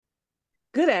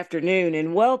Good afternoon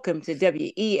and welcome to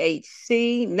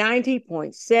WEHC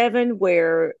 90.7,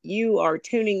 where you are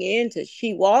tuning in to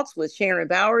She Walks with Sharon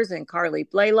Bowers and Carleigh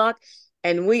Blaylock.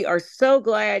 And we are so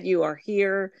glad you are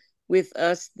here with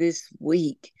us this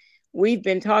week. We've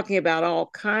been talking about all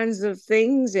kinds of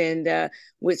things, and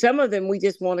with some of them, we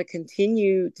just want to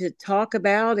continue to talk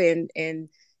about and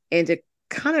to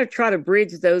kind of try to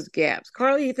bridge those gaps.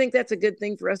 Carleigh, you think that's a good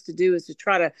thing for us to do, is to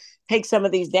try to take some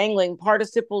of these dangling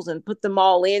participles and put them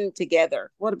all in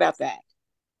together? What about that?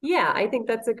 Yeah, I think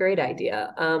that's a great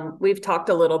idea. We've talked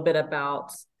a little bit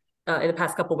about in the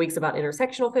past couple of weeks about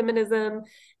intersectional feminism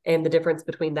and the difference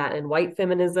between that and white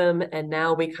feminism, and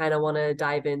now we kind of want to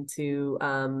dive into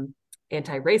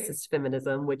anti-racist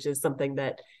feminism, which is something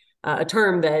that a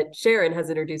term that Sharon has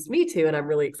introduced me to, and I'm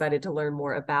really excited to learn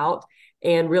more about,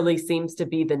 and really seems to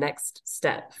be the next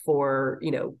step for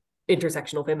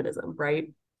intersectional feminism,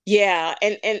 right? Yeah,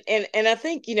 and I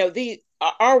think the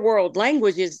our world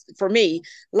language is, for me,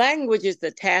 language is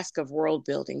the task of world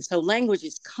building. So language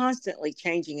is constantly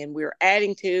changing, and we're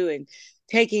adding to and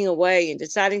taking away and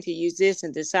deciding to use this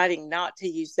and deciding not to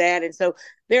use that. And so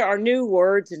there are new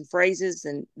words and phrases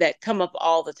and that come up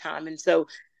all the time. And so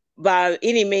by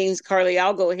any means, Carleigh,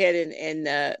 I'll go ahead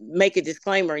and make a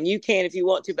disclaimer, and you can if you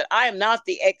want to, but I am not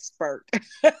the expert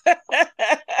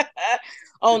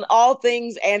on all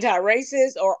things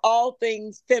anti-racist or all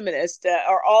things feminist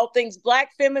or all things Black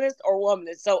feminist or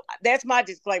womanist. So that's my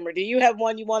disclaimer. Do you have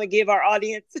one you want to give our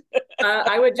audience?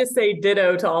 I would just say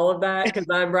ditto to all of that because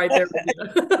I'm right there with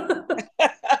you.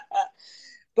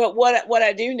 But what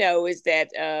I do know is that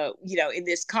in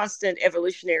this constant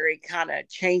evolutionary kind of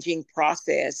changing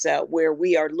process, where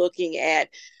we are looking at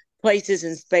places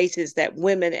and spaces that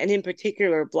women, and in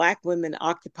particular Black women,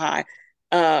 occupy,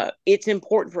 it's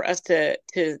important for us to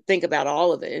think about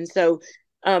all of it. And so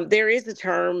there is the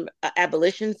term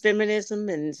abolition feminism,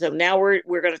 and so now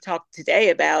we're going to talk today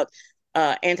about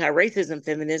anti-racism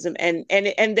feminism, and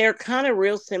they're kind of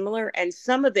real similar, and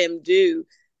some of them do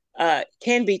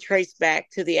can be traced back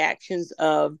to the actions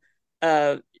of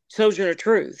Sojourner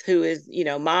Truth, who is,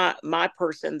 my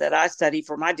person that I study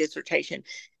for my dissertation.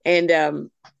 And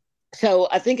so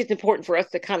I think it's important for us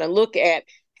to kind of look at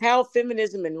how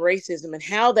feminism and racism and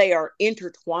how they are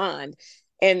intertwined.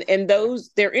 And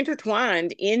they're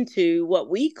intertwined into what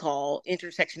we call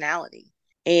intersectionality.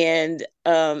 And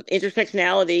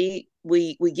intersectionality,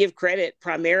 we give credit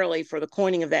primarily for the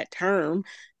coining of that term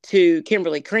to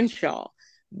Kimberly Crenshaw.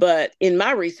 But in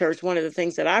my research, one of the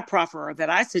things that I proffer or that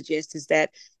I suggest is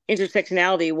that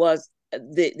intersectionality was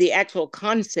the actual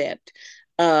concept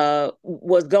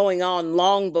was going on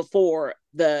long before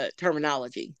the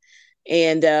terminology.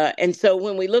 And so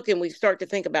when we look and we start to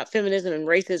think about feminism and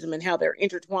racism and how they're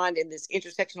intertwined in this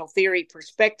intersectional theory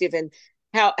perspective, and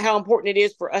how important it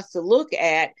is for us to look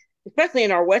at, especially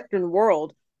in our Western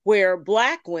world, where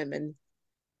Black women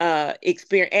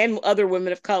experience, and other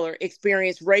women of color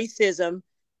experience, racism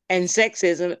and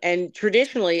sexism, and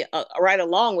traditionally, right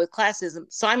along with classism,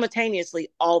 simultaneously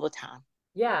all the time.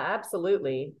 Yeah,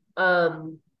 absolutely.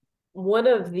 One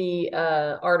of the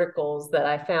articles that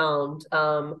I found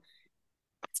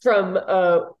from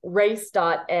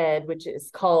race.ed, which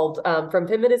is called From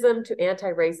Feminism to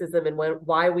Anti-Racism and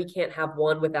Why We Can't Have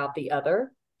One Without the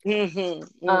Other.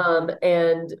 Mm-hmm, mm-hmm.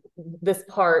 And this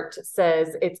part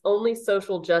says it's only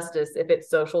social justice if it's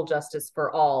social justice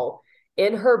for all.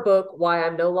 In her book, Why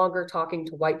I'm No Longer Talking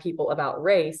to White People About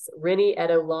Race, Rennie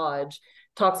Edo Lodge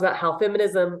talks about how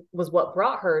feminism was what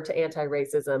brought her to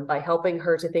anti-racism by helping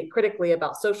her to think critically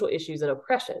about social issues and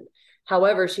oppression.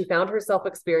 However, she found herself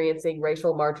experiencing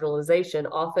racial marginalization,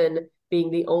 often being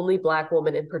the only Black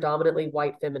woman in predominantly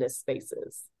white feminist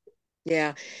spaces.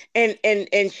 Yeah, and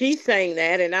she's saying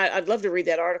that, and I'd love to read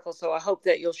that article, so I hope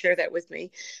that you'll share that with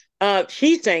me.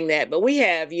 She's saying that, but we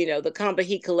have, the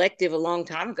Combahee Collective a long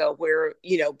time ago, where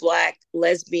Black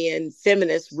lesbian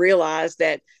feminists realized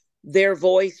that their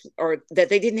voice, or that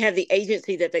they didn't have the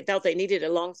agency that they thought they needed,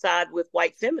 alongside with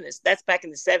white feminists. That's back in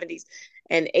the 70s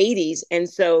and 80s, and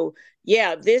so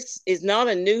yeah, this is not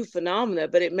a new phenomena,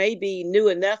 but it may be new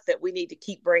enough that we need to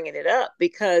keep bringing it up,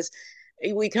 because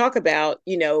we talk about,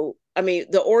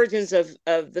 the origins of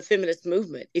the feminist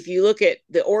movement. If you look at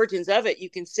the origins of it, you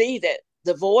can see that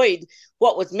the void,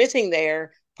 what was missing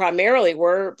there primarily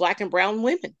were Black and brown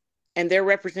women and their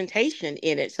representation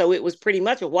in it. So it was pretty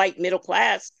much a white middle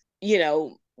class,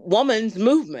 woman's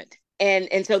movement.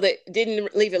 and so that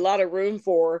didn't leave a lot of room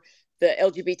for the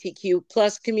LGBTQ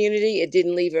plus community. It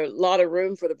didn't leave a lot of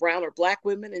room for the brown or black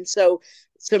women, and so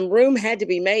some room had to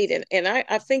be made. And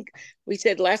I think we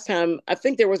said last time, I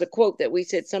think there was a quote that we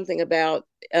said something about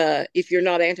if you're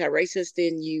not anti-racist,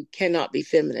 then you cannot be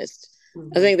feminist.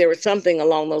 I think there was something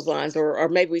along those lines, or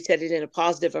maybe we said it in a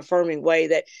positive, affirming way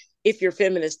that if you're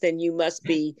feminist, then you must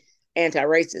be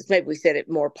anti-racist. Maybe we said it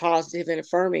more positive and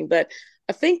affirming, but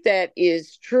I think that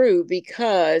is true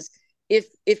because if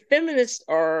feminists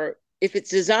are if it's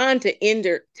designed to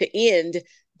end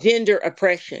gender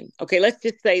oppression, okay, let's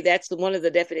just say that's one of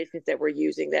the definitions that we're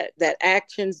using, that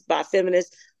actions by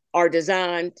feminists are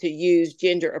designed to use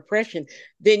gender oppression,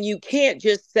 then you can't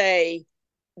just say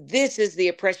this is the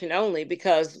oppression only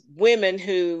because women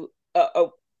who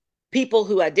people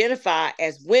who identify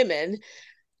as women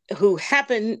who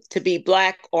happen to be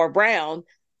black or brown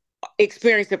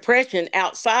experience oppression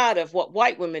outside of what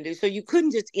white women do. So you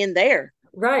couldn't just end there.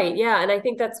 Right. Yeah. And I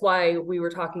think that's why we were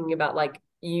talking about like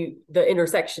the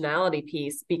intersectionality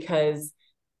piece, because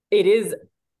it is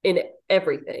in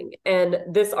everything. And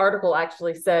this article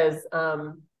actually says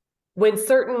when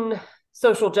certain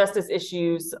social justice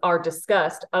issues are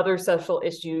discussed, other social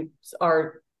issues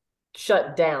are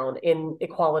shut down in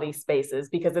equality spaces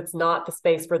because it's not the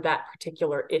space for that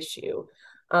particular issue.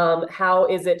 How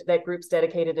is it that groups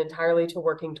dedicated entirely to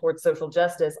working towards social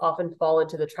justice often fall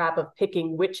into the trap of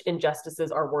picking which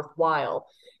injustices are worthwhile?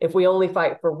 If we only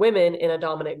fight for women in a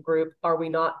dominant group, are we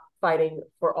not fighting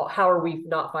for all? How are we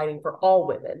not fighting for all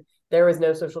women? There is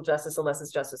no social justice unless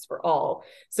it's justice for all.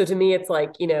 So to me, it's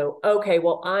like, okay,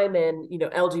 well, I'm an,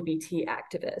 LGBT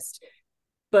activist,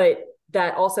 but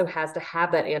that also has to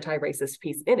have that anti-racist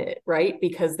piece in it, right?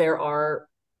 Because there are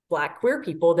Black queer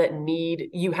people that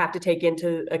you have to take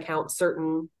into account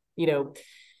certain,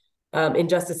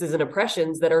 injustices and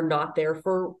oppressions that are not there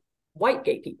for white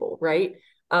gay people, right?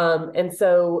 And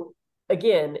so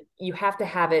again, you have to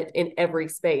have it in every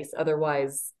space.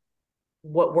 Otherwise,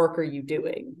 what work are you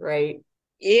doing, right?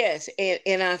 Yes,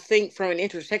 and I think from an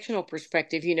intersectional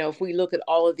perspective, if we look at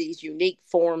all of these unique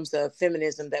forms of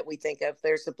feminism that we think of,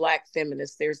 there's the Black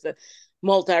feminist, there's the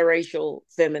multiracial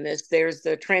feminist, there's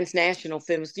the transnational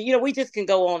feminist. We just can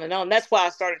go on and on. That's why I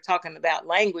started talking about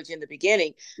language in the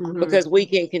beginning, because we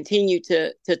can continue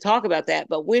to talk about that.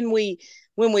 But when we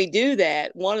do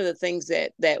that, one of the things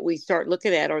that we start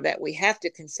looking at, or that we have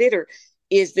to consider,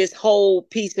 is this whole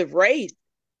piece of race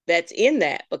that's in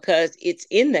that, because it's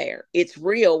in there. It's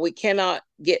real. We cannot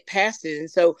get past it. And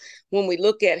so when we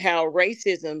look at how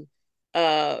racism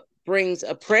brings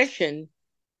oppression,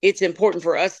 it's important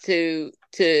for us to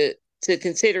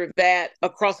consider that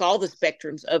across all the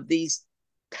spectrums of these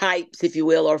types, if you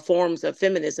will, or forms of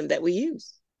feminism that we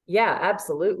use. Yeah,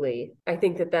 absolutely. I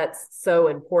think that that's so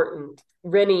important.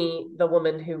 Rennie, the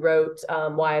woman who wrote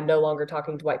Why I'm No Longer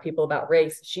Talking to White People About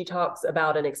Race, she talks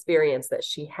about an experience that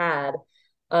she had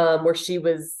where she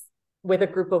was with a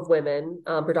group of women,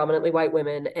 predominantly white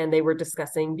women, and they were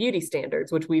discussing beauty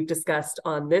standards, which we've discussed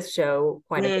on this show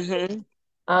quite a bit.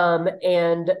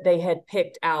 And they had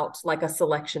picked out like a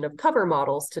selection of cover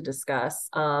models to discuss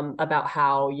about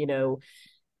how,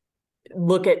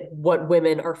 look at what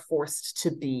women are forced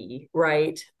to be,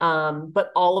 right?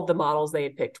 But all of the models they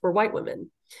had picked were white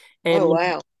women. And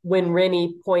wow. When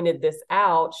Rennie pointed this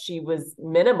out, she was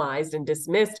minimized and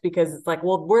dismissed because it's like,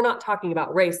 well, we're not talking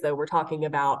about race, though. We're talking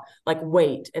about like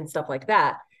weight and stuff like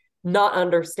that, not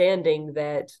understanding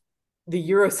that the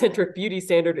Eurocentric beauty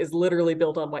standard is literally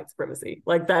built on white supremacy.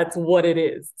 Like that's what it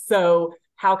is. So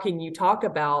how can you talk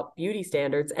about beauty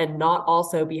standards and not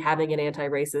also be having an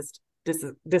anti-racist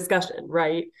discussion,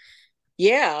 right?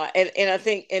 Yeah, and I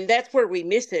think, and that's where we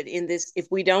miss it in this. If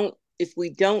we don't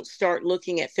start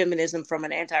looking at feminism from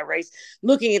an anti-race,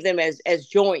 looking at them as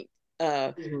joint,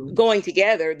 going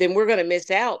together, then we're going to miss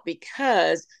out,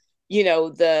 because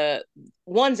the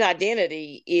one's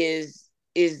identity is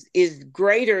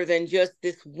greater than just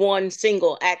this one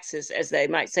single axis, as they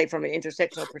might say, from an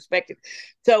intersectional perspective.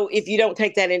 So if you don't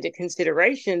take that into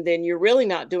consideration, then you're really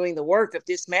not doing the work of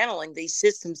dismantling these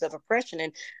systems of oppression.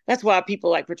 And that's why people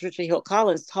like Patricia Hill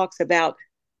Collins talks about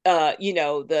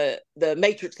the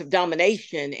matrix of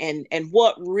domination, and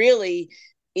what are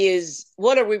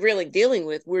we really dealing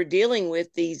with? We're dealing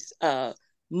with these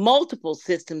multiple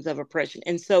systems of oppression.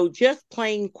 And so just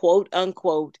plain quote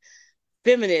unquote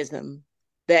feminism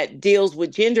that deals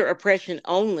with gender oppression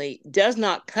only does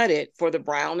not cut it for the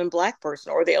brown and black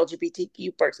person or the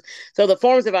LGBTQ person. So the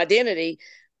forms of identity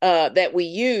that we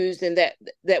use and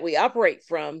that we operate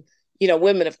from,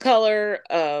 women of color,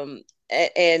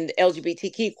 and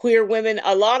LGBTQ queer women,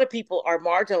 a lot of people are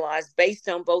marginalized based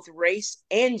on both race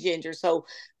and gender. So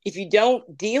if you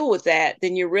don't deal with that,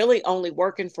 then you're really only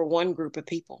working for one group of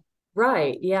people.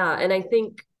 Right. Yeah. And I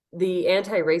think the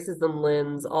anti-racism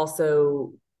lens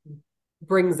also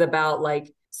brings about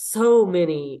like so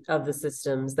many of the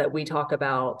systems that we talk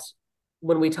about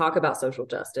when we talk about social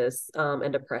justice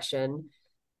and oppression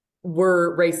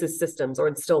were racist systems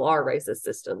or still are racist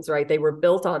systems, right? They were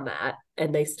built on that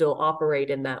and they still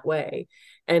operate in that way.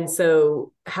 And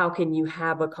so how can you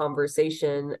have a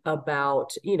conversation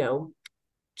about,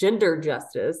 gender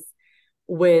justice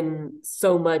when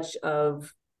so much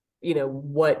of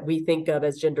what we think of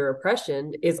as gender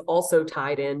oppression is also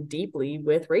tied in deeply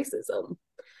with racism?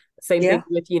 Same thing Yeah.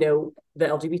 with the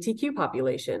LGBTQ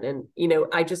population. And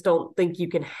I just don't think you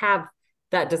can have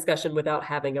that discussion without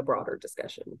having a broader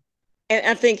discussion. And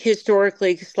I think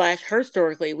historically,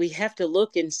 we have to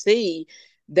look and see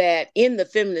that in the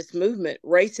feminist movement,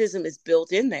 racism is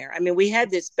built in there. I mean, we had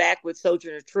this back with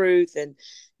Sojourner Truth and,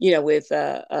 with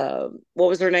what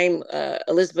was her name?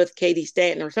 Elizabeth Cady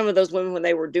Stanton, or some of those women when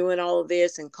they were doing all of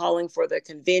this and calling for the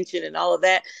convention and all of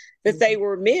that, that they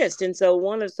were missed. And so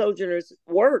one of Sojourner's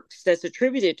works that's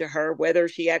attributed to her, whether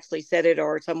she actually said it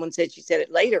or someone said she said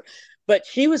it later, but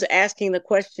she was asking the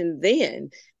question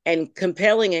then and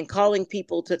compelling and calling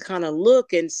people to kind of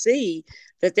look and see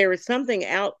that there is something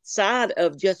outside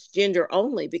of just gender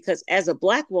only, because as a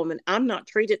Black woman, I'm not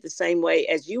treated the same way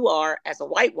as you are as a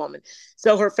white woman.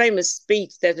 So her famous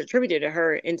speech that's attributed to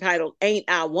her, entitled Ain't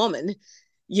I Woman,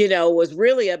 was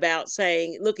really about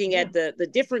saying, looking Yeah. at the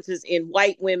differences in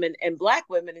white women and Black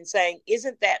women and saying,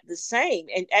 isn't that the same?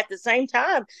 And at the same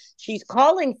time, she's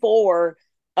calling for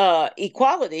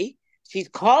equality. She's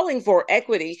calling for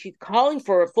equity. She's calling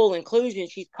for a full inclusion.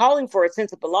 She's calling for a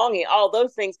sense of belonging, all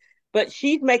those things. But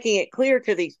she's making it clear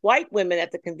to these white women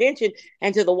at the convention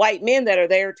and to the white men that are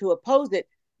there to oppose it,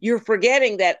 you're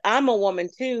forgetting that I'm a woman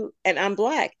too, and I'm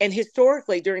Black. And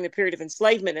historically, during the period of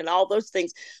enslavement and all those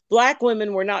things, Black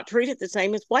women were not treated the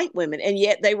same as white women, and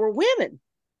yet they were women.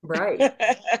 Right.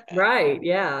 Right.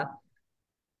 Yeah.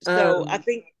 So I Um,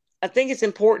 think I think it's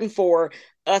important for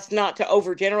us not to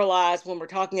overgeneralize when we're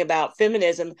talking about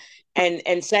feminism,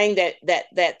 and saying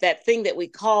that thing that we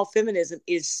call feminism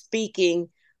is speaking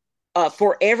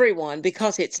for everyone,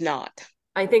 because it's not.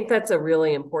 I think that's a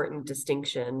really important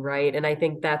distinction, right? And I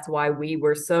think that's why we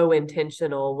were so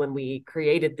intentional when we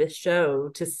created this show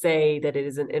to say that it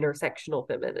is an intersectional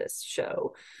feminist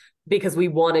show, because we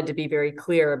wanted to be very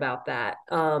clear about that.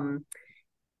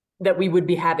 That we would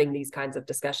be having these kinds of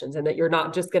discussions, and that you're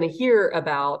not just going to hear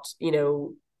about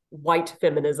white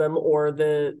feminism or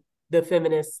the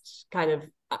feminist kind of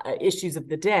issues of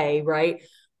the day, right?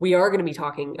 We are going to be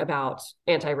talking about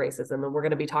anti-racism, and we're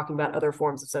going to be talking about other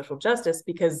forms of social justice,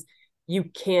 because you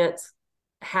can't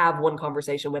have one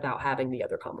conversation without having the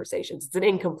other conversations. It's an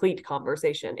incomplete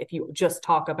conversation if you just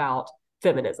talk about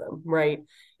feminism, right?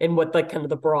 And what the kind of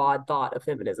the broad thought of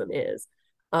feminism is.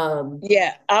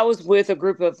 Yeah, I was with a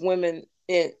group of women,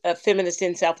 feminists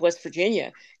in Southwest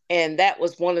Virginia, and that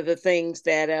was one of the things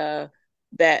that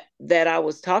I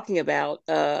was talking about.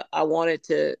 I wanted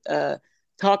to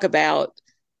talk about,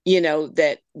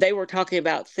 that they were talking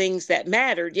about things that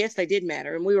mattered. Yes, they did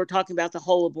matter, and we were talking about the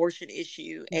whole abortion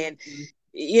issue, and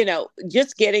Mm-hmm.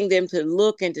 just getting them to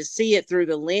look and to see it through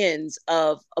the lens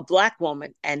of a Black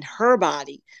woman and her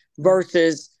body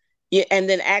versus, yeah, and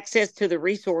then access to the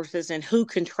resources, and who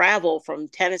can travel from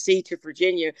Tennessee to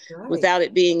Virginia Right. without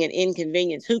it being an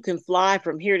inconvenience, who can fly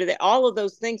from here to there, all of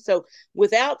those things. So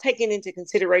without taking into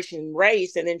consideration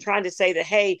race, and then trying to say that,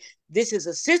 hey, this is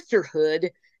a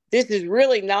sisterhood, this is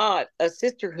really not a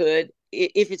sisterhood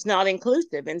if it's not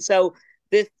inclusive. And so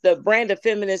the brand of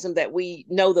feminism that we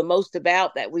know the most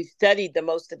about, that we've studied the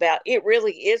most about, it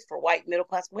really is for white middle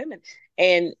class women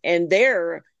and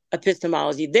their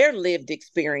epistemology, their lived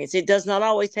experience. It does not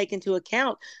always take into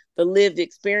account the lived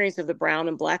experience of the brown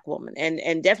and Black woman,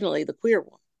 and definitely the queer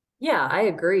one. Yeah, I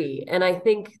agree. And I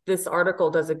think this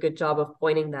article does a good job of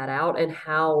pointing that out, and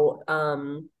how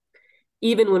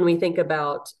even when we think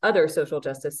about other social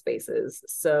justice spaces,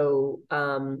 so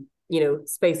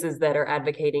spaces that are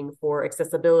advocating for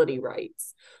accessibility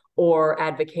rights, or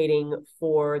advocating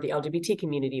for the LGBT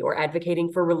community, or advocating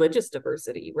for religious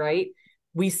diversity, right?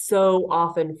 We so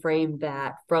often frame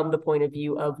that from the point of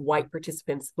view of white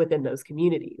participants within those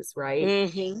communities, right?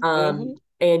 Mm-hmm, mm-hmm.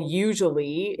 And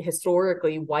usually,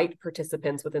 historically, white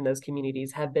participants within those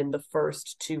communities have been the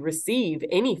first to receive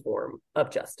any form of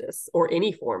justice or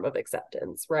any form of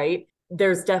acceptance, right?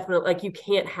 There's definitely, like, you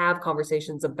can't have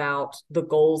conversations about the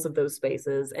goals of those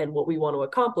spaces and what we want to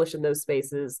accomplish in those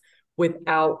spaces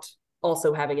without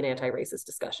also having an anti-racist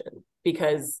discussion,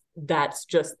 because that's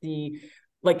just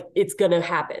like, it's going to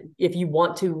happen. If you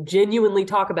want to genuinely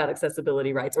talk about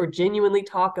accessibility rights or genuinely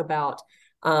talk about,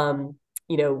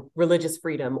 religious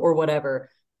freedom or whatever,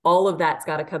 all of that's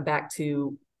got to come back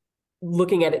to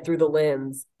looking at it through the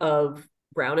lens of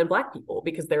brown and black people,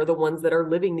 because they're the ones that are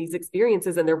living these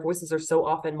experiences, and their voices are so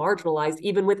often marginalized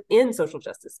even within social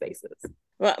justice spaces.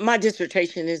 Well, my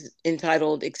dissertation is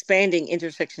entitled Expanding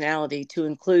Intersectionality to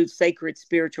Include Sacred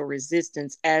Spiritual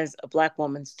Resistance as a Black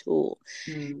Woman's Tool.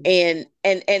 And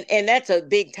that's a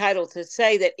big title to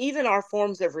say that even our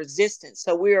forms of resistance,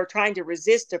 so we are trying to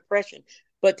resist oppression,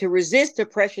 but to resist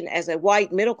oppression as a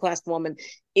white middle class woman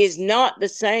is not the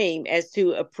same as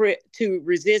to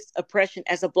resist oppression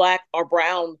as a Black or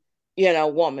brown,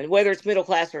 woman, whether it's middle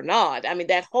class or not. I mean,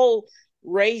 that whole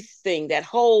race thing, that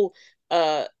whole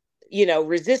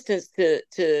resistance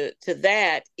to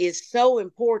that is so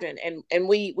important, and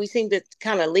we seem to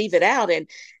kind of leave it out, and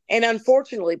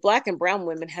unfortunately Black and brown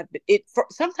women have it.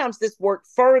 Sometimes this work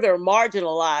further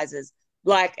marginalizes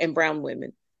Black and brown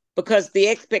women, because the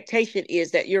expectation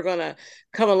is that you're going to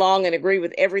come along and agree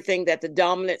with everything that the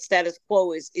dominant status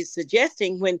quo is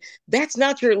suggesting, when that's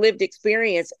not your lived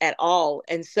experience at all.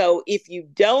 And so if you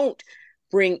don't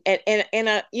bring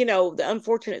the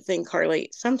unfortunate thing, Carleigh,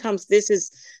 sometimes this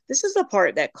is the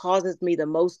part that causes me the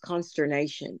most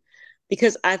consternation,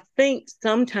 because I think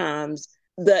sometimes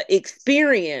the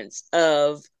experience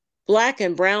of Black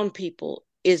and brown people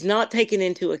is not taken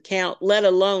into account, let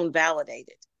alone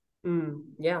validated.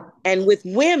 Yeah. And with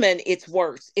women, it's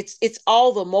worse. It's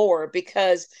all the more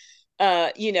because,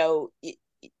 assuming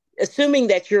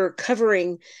that you're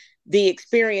covering the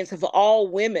experience of all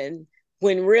women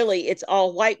when really it's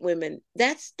all white women,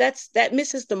 that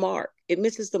misses the mark. It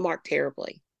misses the mark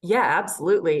terribly. Yeah,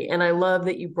 absolutely. And I love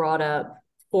that you brought up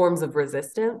forms of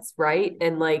resistance, right?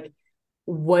 And like,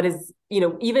 what is,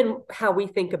 even how we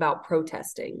think about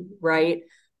protesting, right?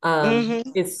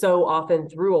 Is so often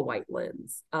through a white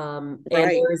lens. And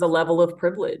there is a level of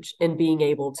privilege in being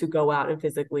able to go out and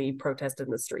physically protest in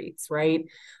the streets, right?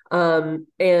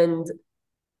 And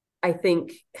I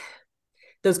think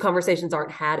those conversations aren't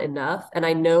had enough. And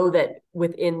I know that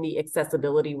within the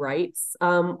accessibility rights,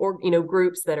 or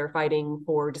groups that are fighting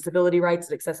for disability rights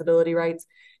and accessibility rights,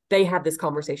 they have this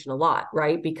conversation a lot,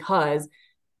 right? Because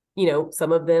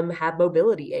some of them have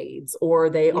mobility aids, or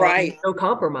they are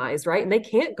compromised, right? And they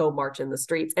can't go march in the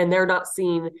streets, and they're not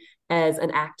seen as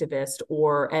an activist,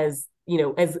 or as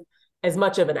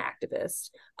much of an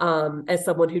activist as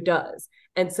someone who does.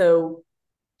 And so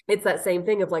it's that same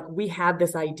thing of like, we have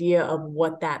this idea of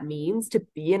what that means to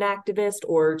be an activist,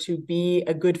 or to be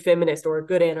a good feminist, or a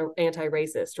good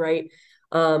anti-racist, right?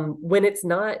 When it's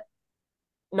not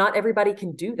everybody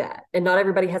can do that, and not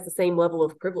everybody has the same level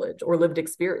of privilege or lived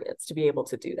experience to be able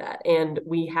to do that. And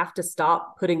we have to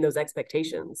stop putting those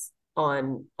expectations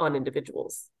on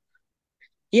individuals.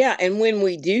 Yeah, and when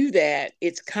we do that,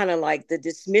 it's kind of like the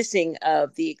dismissing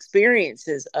of the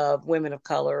experiences of women of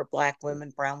color, Black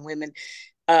women, brown women,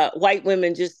 white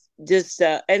women,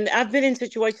 and I've been in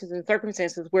situations and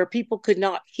circumstances where people could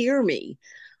not hear me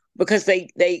because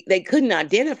they couldn't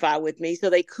identify with me, so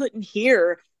they couldn't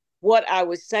hear what I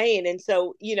was saying. And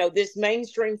so, this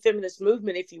mainstream feminist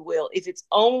movement, if you will, if it's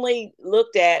only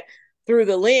looked at through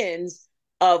the lens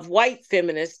of white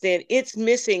feminists, then it's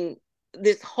missing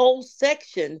this whole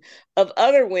section of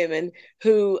other women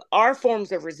who our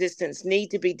forms of resistance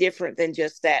need to be different than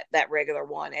just that regular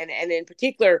one. And in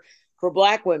particular for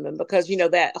Black women, because,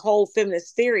 that whole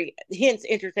feminist theory, hence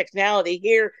intersectionality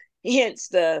here, hence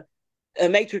the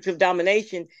matrix of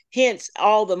domination, hence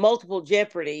all the multiple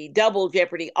jeopardy, double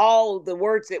jeopardy, all the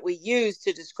words that we use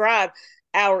to describe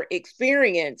our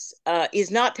experience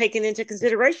is not taken into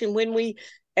consideration when we,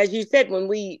 as you said, when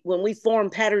we form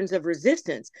patterns of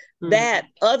resistance. That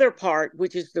other part,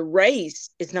 which is the race,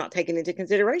 is not taken into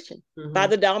consideration by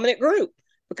the dominant group,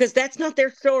 because that's not their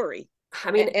story.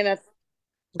 I mean,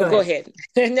 Go ahead.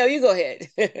 No, you go ahead.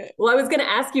 Well, I was going to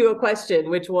ask you a question,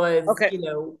 which was, okay,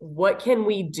 what can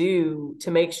we do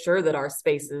to make sure that our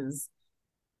spaces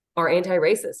are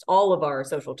anti-racist, all of our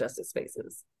social justice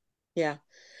spaces? Yeah.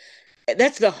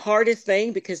 That's the hardest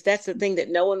thing, because that's the thing that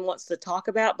no one wants to talk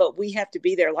about, but we have to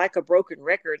be there like a broken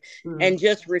record and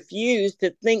just refuse to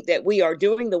think that we are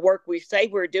doing the work we say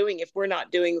we're doing if we're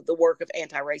not doing the work of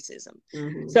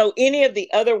anti-racism. So any of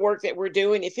the other work that we're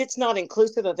doing, if it's not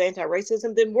inclusive of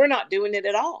anti-racism, then we're not doing it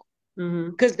at all.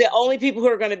 Because the only people who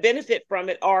are going to benefit from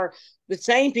it are the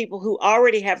same people who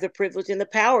already have the privilege and the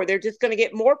power. They're just going to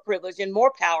get more privilege and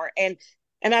more power.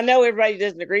 And I know everybody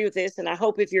doesn't agree with this, and I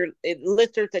hope if you're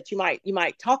listeners that you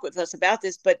might talk with us about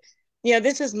this. But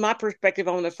this is my perspective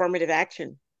on affirmative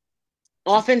action.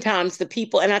 Oftentimes the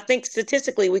people, and I think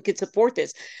statistically we could support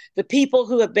this, the people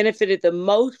who have benefited the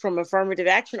most from affirmative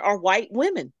action are white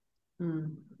women.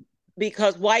 Mm.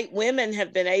 Because white women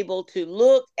have been able to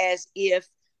look as if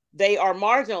they are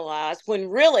marginalized when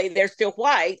really they're still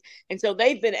white. And so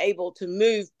they've been able to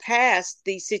move past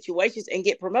these situations and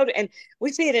get promoted. And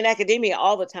we see it in academia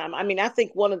all the time. I mean, I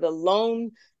think one of the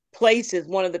lone places,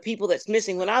 one of the people that's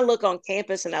missing, when I look on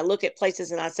campus and I look at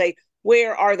places and I say,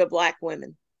 where are the Black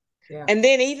women? Yeah. And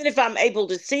then even if I'm able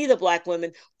to see the Black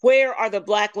women, where are the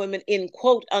Black women in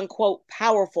quote unquote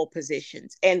powerful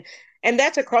positions? And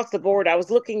that's across the board. I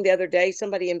was looking the other day,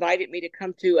 somebody invited me to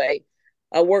come to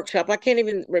a workshop. I can't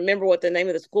even remember what the name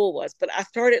of the school was, but I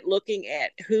started looking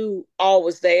at who all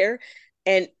was there,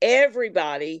 and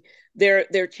everybody,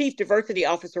 their chief diversity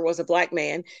officer was a Black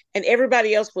man, and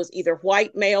everybody else was either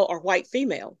white male or white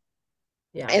female.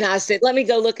 Yeah. And I said, let me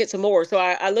go look at some more. So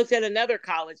I looked at another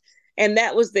college, and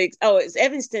that was it's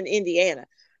Evanston, Indiana.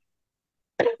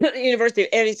 University of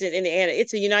Evanston, Indiana.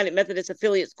 It's a United Methodist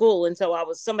affiliate school. And so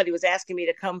somebody was asking me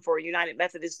to come for a United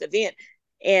Methodist event.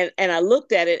 And I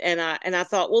looked at it and I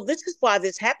thought, well, this is why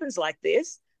this happens like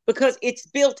this, because it's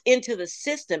built into the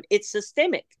system. It's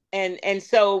systemic. And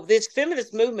so this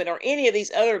feminist movement or any of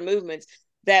these other movements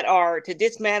that are to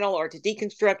dismantle or to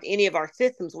deconstruct any of our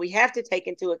systems, we have to take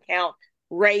into account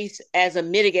race as a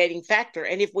mitigating factor.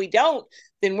 And if we don't,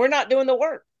 then we're not doing the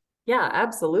work. Yeah,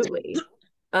 absolutely.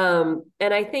 And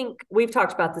I think we've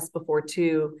talked about this before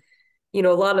too. A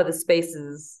lot of the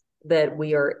spaces that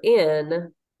we are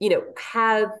in,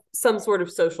 have some sort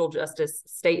of social justice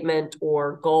statement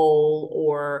or goal,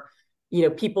 or,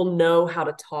 people know how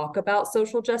to talk about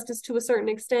social justice to a certain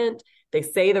extent. They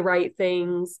say the right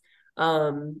things.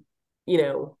 The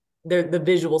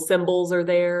visual symbols are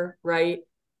there, right?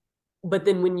 But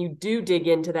then when you do dig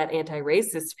into that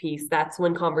anti-racist piece, that's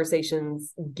when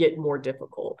conversations get more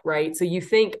difficult, right? So you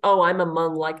think, oh, I'm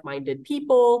among like-minded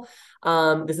people.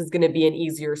 This is going to be an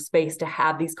easier space to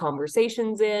have these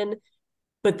conversations in.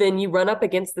 But then you run up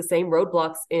against the same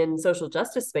roadblocks in social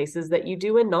justice spaces that you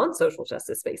do in non-social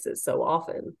justice spaces so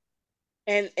often.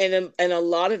 And a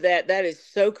lot of that is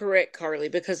so correct, Carleigh,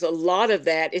 because a lot of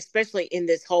that, especially in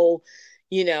this whole,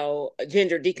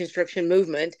 gender deconstruction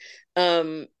movement,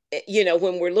 when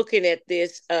we're looking at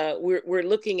this, we're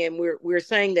looking and we're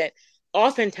saying that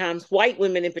oftentimes white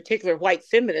women, in particular white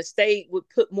feminists, they would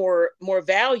put more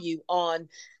value on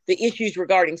the issues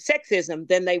regarding sexism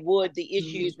than they would the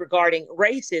issues regarding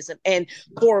racism. And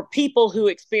for people who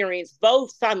experience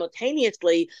both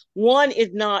simultaneously, one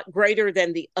is not greater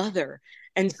than the other.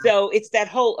 And so it's that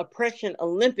whole oppression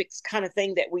Olympics kind of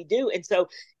thing that we do. And so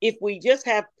if we just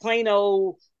have plain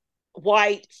old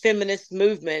white feminist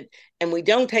movement and we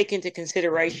don't take into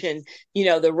consideration,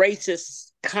 the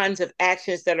racist kinds of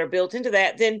actions that are built into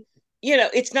that, then,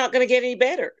 it's not going to get any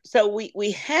better. So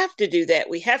we have to do that.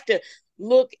 We have to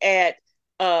look at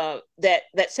that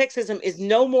sexism is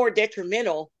no more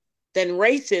detrimental than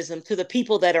racism to the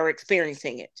people that are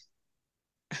experiencing it.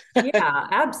 Yeah,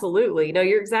 absolutely. No,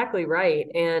 you're exactly right.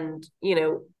 And,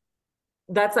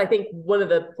 that's, I think, one of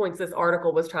the points this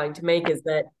article was trying to make is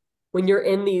that when you're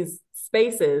in these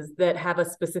spaces that have a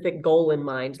specific goal in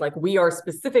mind, like we are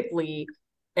specifically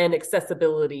an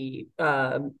accessibility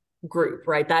group,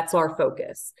 right? That's our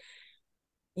focus.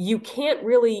 You can't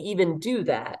really even do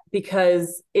that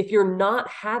because if you're not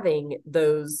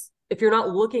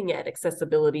looking at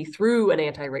accessibility through an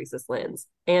anti-racist lens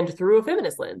and through a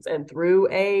feminist lens and through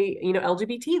a,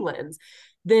 LGBT lens,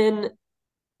 then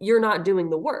you're not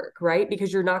doing the work, right?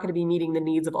 Because you're not going to be meeting the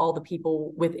needs of all the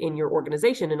people within your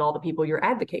organization and all the people you're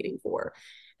advocating for.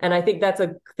 And I think that's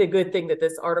the good thing that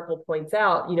this article points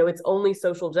out. It's only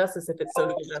social justice if it's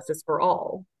social justice for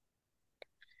all.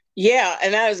 Yeah,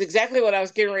 and that is exactly what I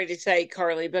was getting ready to say,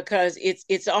 Carleigh, because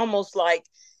it's almost like,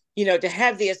 to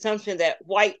have the assumption that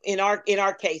white, in our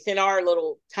case, in our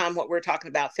little time, what we're talking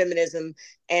about, feminism,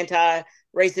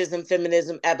 anti-racism,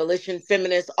 feminism, abolition,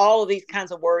 feminist, all of these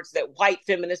kinds of words that white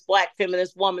feminist, Black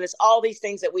feminist, womanist, all these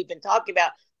things that we've been talking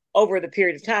about over the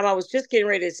period of time. I was just getting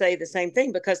ready to say the same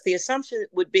thing, because the assumption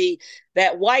would be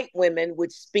that white women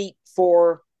would speak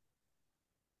for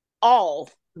all.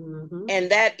 Mm-hmm.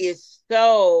 And that is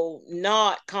so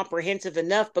not comprehensive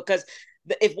enough, because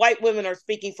if white women are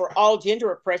speaking for all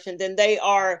gender oppression, then they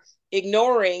are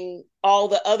ignoring all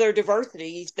the other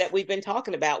diversities that we've been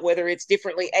talking about, whether it's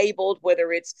differently abled,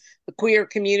 whether it's the queer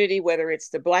community, whether it's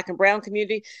the Black and brown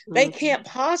community. Mm-hmm. They can't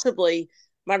possibly,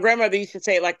 my grandmother used to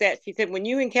say it like that. She said, when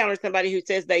you encounter somebody who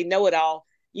says they know it all,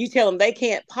 you tell them they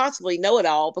can't possibly know it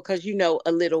all because you know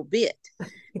a little bit.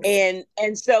 And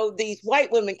so these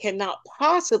white women cannot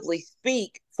possibly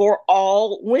speak for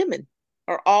all women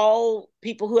or all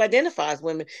people who identify as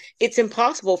women. It's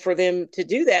impossible for them to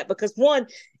do that because, one,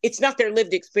 it's not their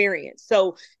lived experience.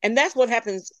 So, and that's what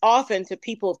happens often to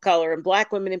people of color and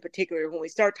Black women in particular. When we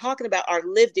start talking about our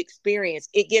lived experience,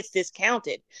 it gets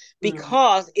discounted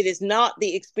because it is not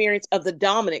the experience of the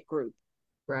dominant group.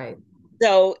 Right.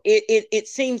 So it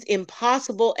seems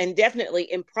impossible and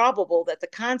definitely improbable that the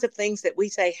kinds of things that we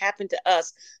say happen to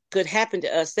us could happen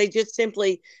to us. They just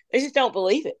don't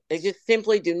believe it. They just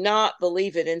simply do not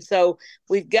believe it. And so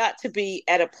we've got to be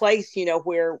at a place,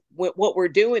 where what we're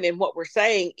doing and what we're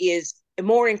saying is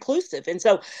more inclusive. And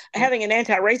so having an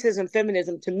anti-racism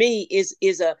feminism to me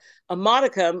is a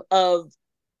modicum of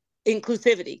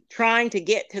inclusivity, trying to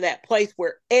get to that place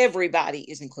where everybody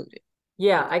is included.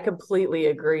 Yeah, I completely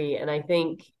agree. And I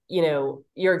think,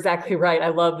 you're exactly right. I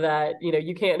love that,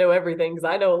 you can't know everything because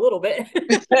I know a little bit.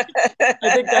 I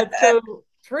think that's so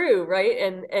true, right?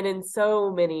 And in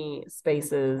so many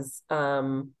spaces,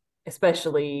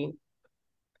 especially,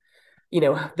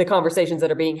 the conversations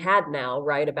that are being had now,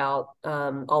 right, about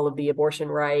all of the abortion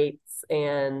rights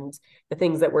and the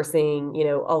things that we're seeing,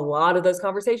 a lot of those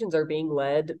conversations are being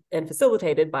led and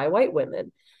facilitated by white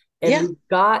women. And we've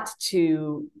got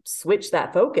to switch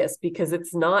that focus because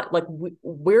it's not like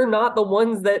we're not the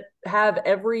ones that have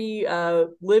every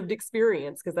lived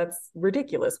experience, because that's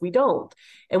ridiculous. We don't.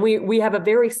 And we have a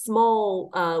very small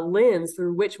lens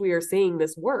through which we are seeing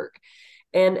this work.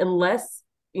 And unless,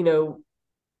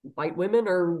 white women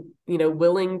are,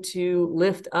 willing to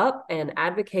lift up and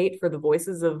advocate for the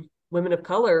voices of women of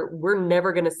color, we're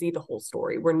never going to see the whole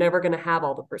story. We're never going to have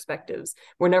all the perspectives.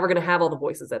 We're never going to have all the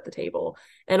voices at the table.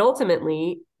 And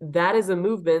ultimately, that is a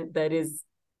movement that is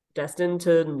destined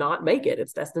to not make it.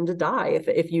 It's destined to die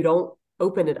if you don't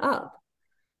open it up.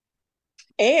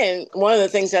 And one of the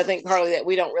things I think, Carleigh, that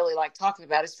we don't really like talking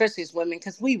about, especially as women,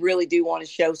 because we really do want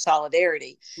to show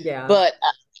solidarity. Yeah. But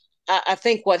I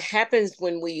think what happens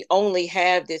when we only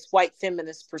have this white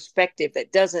feminist perspective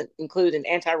that doesn't include an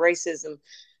anti-racist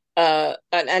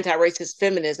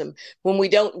feminism, when we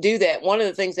don't do that, one of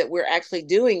the things that we're actually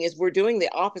doing is we're doing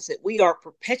the opposite. We are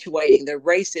perpetuating the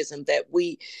racism that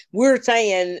we're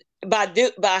saying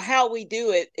by how we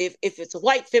do it. If it's a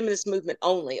white feminist movement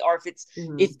only, or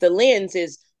if the lens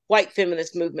is white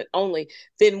feminist movement only,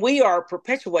 then we are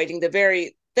perpetuating the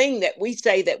very thing that we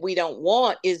say that we don't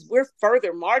want. Is we're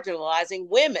further marginalizing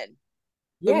women.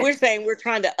 When we're saying we're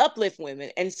trying to uplift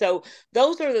women. And so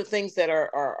those are the things that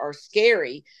are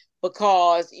scary,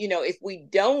 because, if we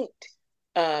don't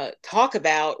talk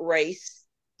about race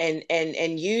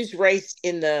and use race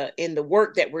in the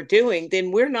work that we're doing,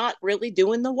 then we're not really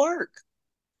doing the work.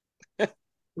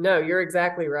 No, you're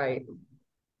exactly right.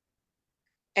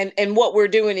 And what we're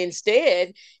doing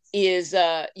instead is,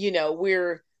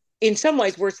 we're in some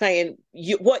ways we're saying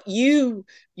what you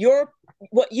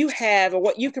have or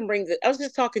what you can bring. I was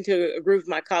just talking to a group of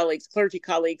my colleagues, clergy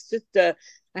colleagues. I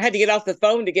had to get off the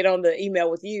phone to get on the email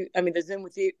with you. I mean, the Zoom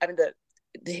with you. I mean,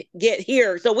 to get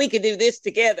here so we could do this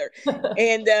together.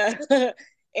 And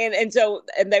so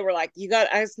they were like,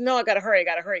 I said, no, I got to hurry.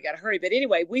 But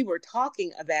anyway, we were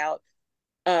talking about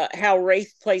how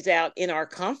race plays out in our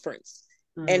conference.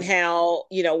 And how,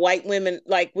 white women,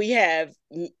 like we've had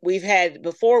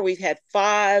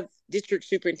 5 district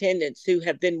superintendents who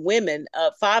have been women.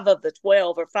 5 of the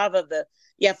 12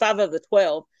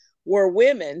 were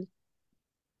women,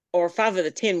 or 5 of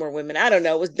the 10 were women. I don't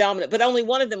know. It was dominant, but only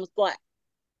one of them was Black.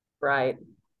 Right.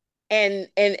 And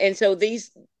so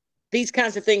these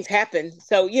kinds of things happen.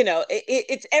 So,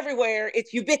 it's everywhere.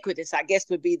 It's ubiquitous, I guess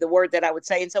would be the word that I would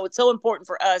say. And so it's so important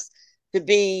for us to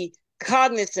be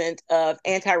cognizant of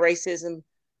anti-racism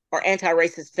or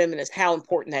anti-racist feminists, how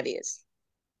important that is.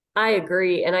 I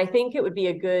agree. And I think it would be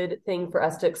a good thing for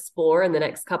us to explore in the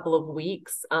next couple of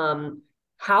weeks,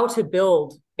 how to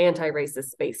build anti-racist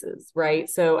spaces, right?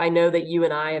 So I know that you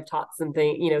and I have taught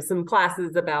some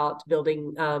classes about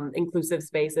building inclusive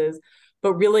spaces,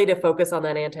 but really to focus on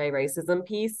that anti-racism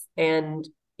piece and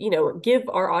give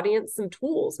our audience some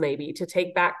tools maybe to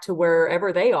take back to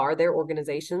wherever they are, their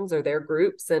organizations or their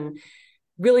groups, and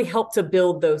really help to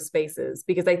build those spaces.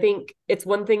 Because I think it's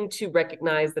one thing to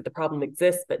recognize that the problem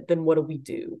exists, but then what do we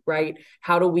do, right?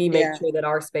 How do we make sure that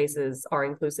our spaces are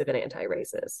inclusive and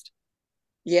anti-racist?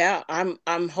 Yeah,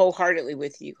 I'm wholeheartedly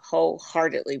with you.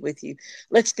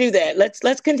 Let's do that.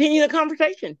 Let's continue the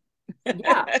conversation.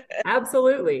 Yeah,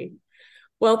 absolutely.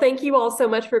 Well, thank you all so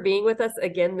much for being with us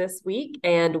again this week.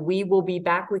 And we will be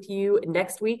back with you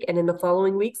next week and in the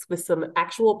following weeks with some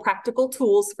actual practical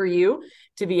tools for you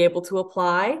to be able to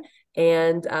apply.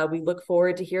 And we look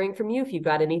forward to hearing from you if you've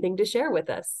got anything to share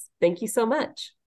with us. Thank you so much.